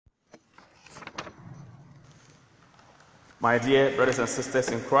My dear brothers and sisters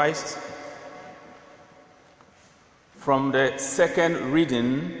in Christ, from the second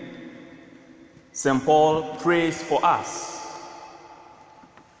reading, St. Paul prays for us.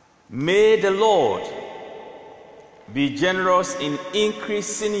 May the Lord be generous in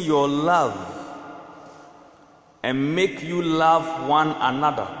increasing your love and make you love one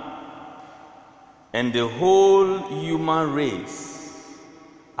another and the whole human race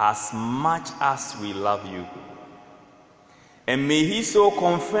as much as we love you. And may he so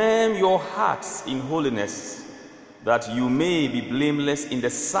confirm your hearts in holiness that you may be blameless in the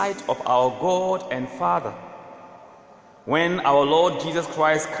sight of our God and Father when our Lord Jesus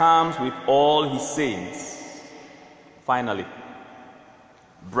Christ comes with all his saints. Finally,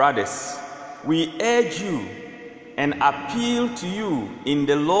 brothers, we urge you and appeal to you in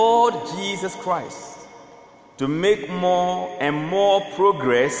the Lord Jesus Christ to make more and more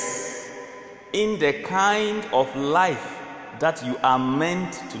progress in the kind of life that you are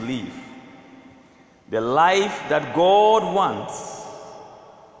meant to live. The life that God wants,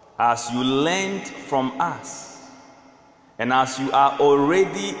 as you learned from us and as you are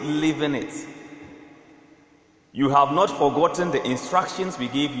already living it. You have not forgotten the instructions we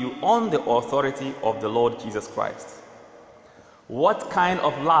gave you on the authority of the Lord Jesus Christ. What kind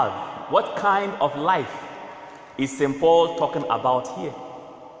of love, what kind of life is St. Paul talking about here?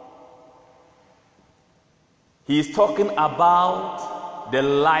 He is talking about the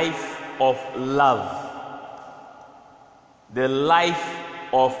life of love. The life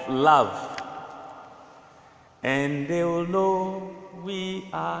of love. And they will know we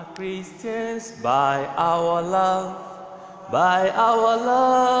are Christians by our love. By our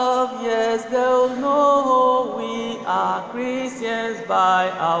love, yes, they'll know we are Christians by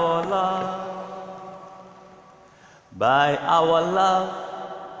our love. By our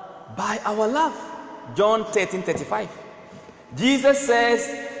love. By our love. John 13:35. Jesus says,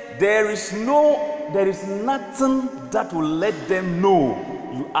 there is nothing that will let them know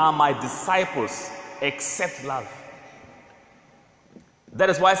you are my disciples except love. That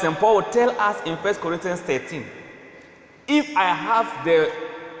is why St. Paul will tell us in 1 Corinthians 13, if I have the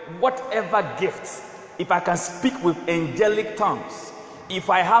whatever gifts, if I can speak with angelic tongues, if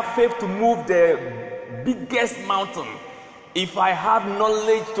I have faith to move the biggest mountain, if I have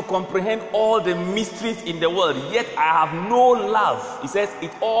knowledge to comprehend all the mysteries in the world, yet I have no love, he says,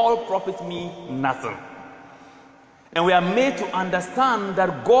 it all profits me nothing. And we are made to understand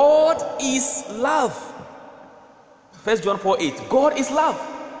that God is love. 1 John 4:8, God is love.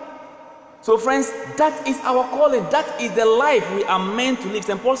 So friends, that is our calling. That is the life we are meant to live.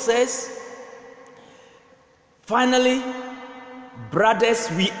 St. Paul says, finally, brothers,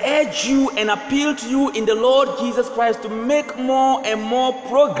 we urge you and appeal to you in the Lord Jesus Christ to make more and more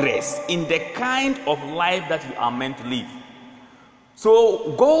progress in the kind of life that you are meant to live.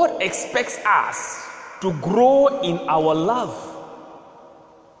 So God expects us to grow in our love.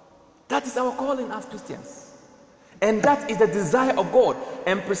 That is our calling as Christians. And that is the desire of God.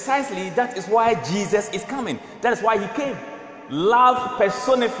 And precisely that is why Jesus is coming. That is why he came. Love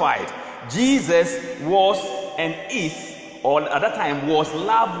personified. Jesus was and is, or at that time was,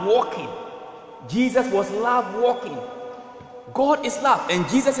 love walking. Jesus was love walking. God is love and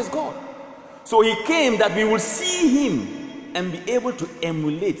Jesus is God. So he came that we will see him and be able to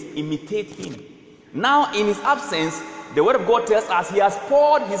emulate, imitate him. Now in his absence, the word of God tells us he has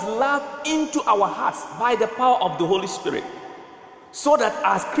poured his love into our hearts by the power of the Holy Spirit. So that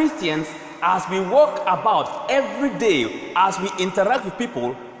as Christians, as we walk about every day, as we interact with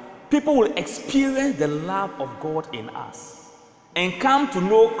people, people will experience the love of God in us and come to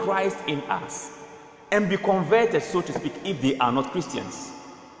know Christ in us and be converted, so to speak, if they are not Christians.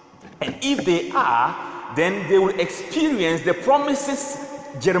 And if they are, then they will experience the promises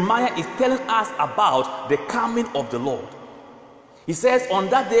Jeremiah is telling us about the coming of the Lord. He says on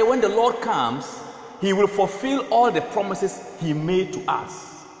that day when the Lord comes, he will fulfill all the promises he made to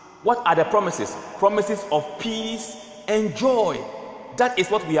us. What are the promises? Promises of peace and joy. That is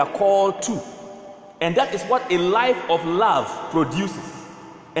what we are called to. And that is what a life of love produces.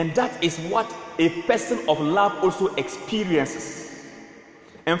 And that is what a person of love also experiences.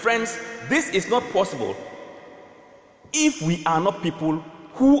 And friends, this is not possible if we are not people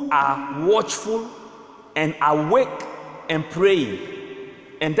who are watchful and awake and praying.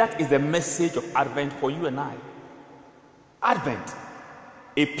 And that is the message of Advent for you and I. Advent,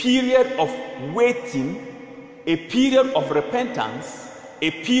 a period of waiting, a period of repentance,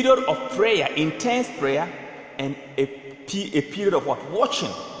 a period of prayer, intense prayer, and a period of what?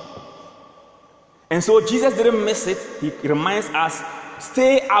 Watching. And so Jesus didn't miss it. He reminds us,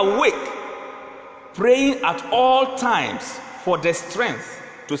 stay awake praying at all times for the strength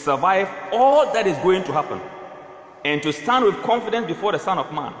to survive all that is going to happen and to stand with confidence before the Son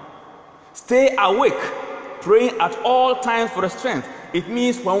of Man. Stay awake, praying at all times for the strength. It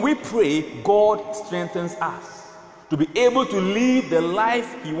means when we pray, God strengthens us to be able to live the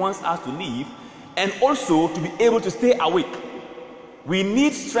life He wants us to live, and also to be able to stay awake. We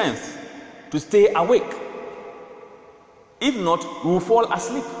need strength to stay awake. If not, we will fall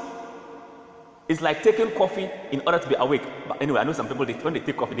asleep. It's like taking coffee in order to be awake. But anyway, I know some people, when they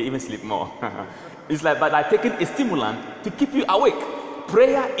take coffee, they even sleep more. It's like taking a stimulant to keep you awake.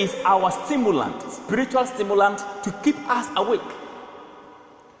 Prayer is our stimulant, spiritual stimulant to keep us awake.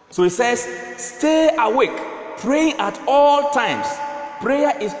 So it says, stay awake, praying at all times.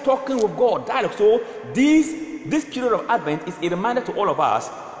 Prayer is talking with God, dialogue. So this period of Advent is a reminder to all of us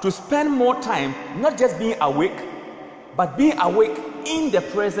to spend more time, not just being awake, but being awake in the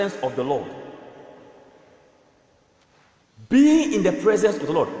presence of the Lord. Being in the presence of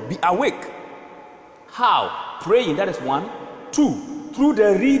the Lord. Be awake. How? Praying, that is one. Two, through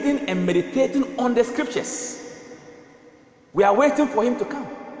the reading and meditating on the scriptures. We are waiting for Him to come.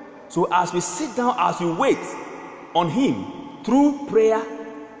 So as we sit down, as we wait on Him, through prayer,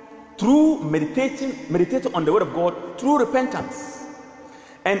 through meditating on the Word of God, through repentance.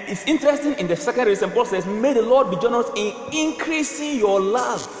 And it's interesting in the second reason, Paul says, may the Lord be generous in increasing your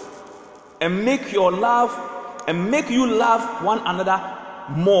love and make you love one another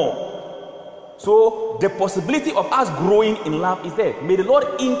more. So the possibility of us growing in love is there. May the Lord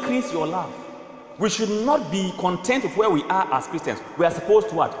increase your love. We should not be content with where we are as Christians. We are supposed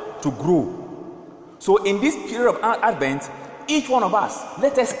to what? To grow. So in this period of Advent, each one of us,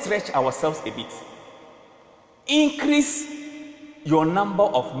 let us stretch ourselves a bit. Increase your number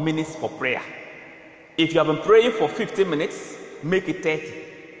of minutes for prayer. If you have been praying for 15 minutes, make it 30.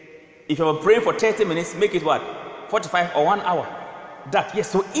 If you have been praying for 30 minutes, make it what? 45 or 1 hour. That, yes,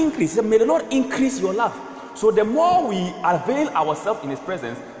 so increase. May the Lord increase your love. So the more we avail ourselves in His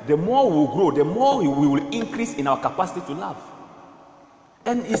presence, the more we will grow, the more we will increase in our capacity to love.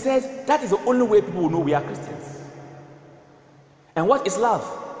 And he says that is the only way people will know we are Christians. And what is love?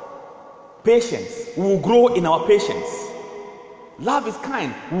 Patience. We will grow in our patience. Love is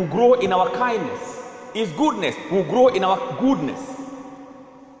kind. We will grow in our kindness. It's goodness. We will grow in our goodness.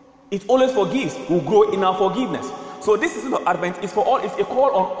 It always forgives. We will grow in our forgiveness. So this season of Advent is for all. It's a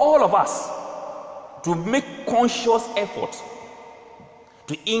call on all of us to make conscious effort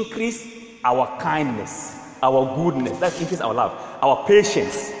to increase our kindness, our goodness. Let's increase our love, our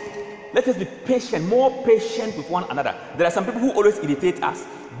patience. Let us be patient, more patient with one another. There are some people who always irritate us.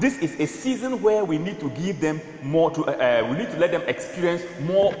 This is a season where we need to give them more. We need to let them experience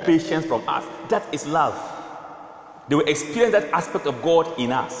more patience from us. That is love. They will experience that aspect of God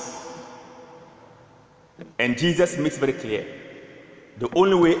in us. And Jesus makes very clear, the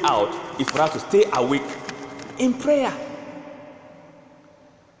only way out is for us to stay awake in prayer,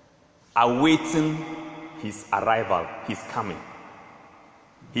 awaiting His arrival, His coming.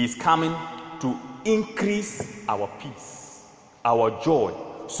 He is coming to increase our peace, our joy.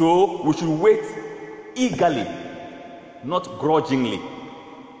 So we should wait eagerly, not grudgingly,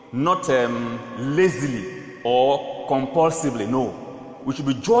 not lazily or compulsively. No, we should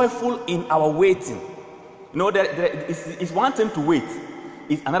be joyful in our waiting. You know, it's one thing to wait.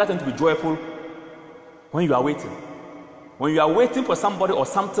 It's another thing to be joyful when you are waiting. When you are waiting for somebody or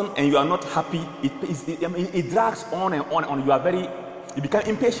something and you are not happy, it drags on and on and you become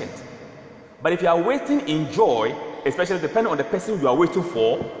impatient. But if you are waiting in joy, especially depending on the person you are waiting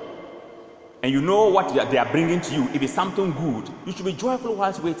for, and you know what they are bringing to you, if it's something good, you should be joyful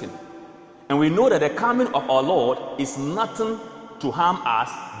whilst waiting. And we know that the coming of our Lord is nothing to harm us,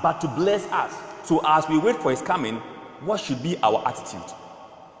 but to bless us. So as we wait for His coming, what should be our attitude?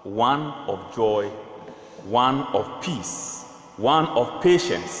 One of joy, one of peace, one of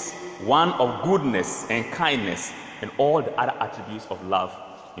patience, one of goodness and kindness, and all the other attributes of love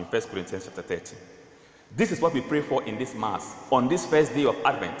in 1 Corinthians chapter 13. This is what we pray for in this Mass, on this first day of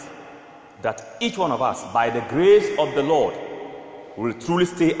Advent, that each one of us, by the grace of the Lord, will truly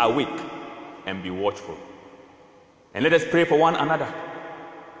stay awake and be watchful. And let us pray for one another.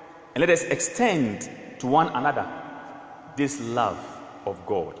 And let us extend to one another this love of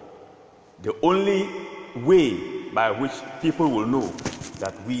God. The only way by which people will know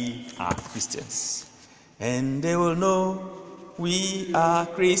that we are Christians. And they will know we are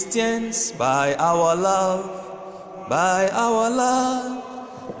Christians by our love, by our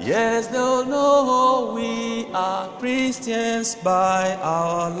love. Yes, they'll know we are Christians by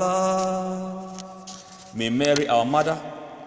our love. May Mary, our mother,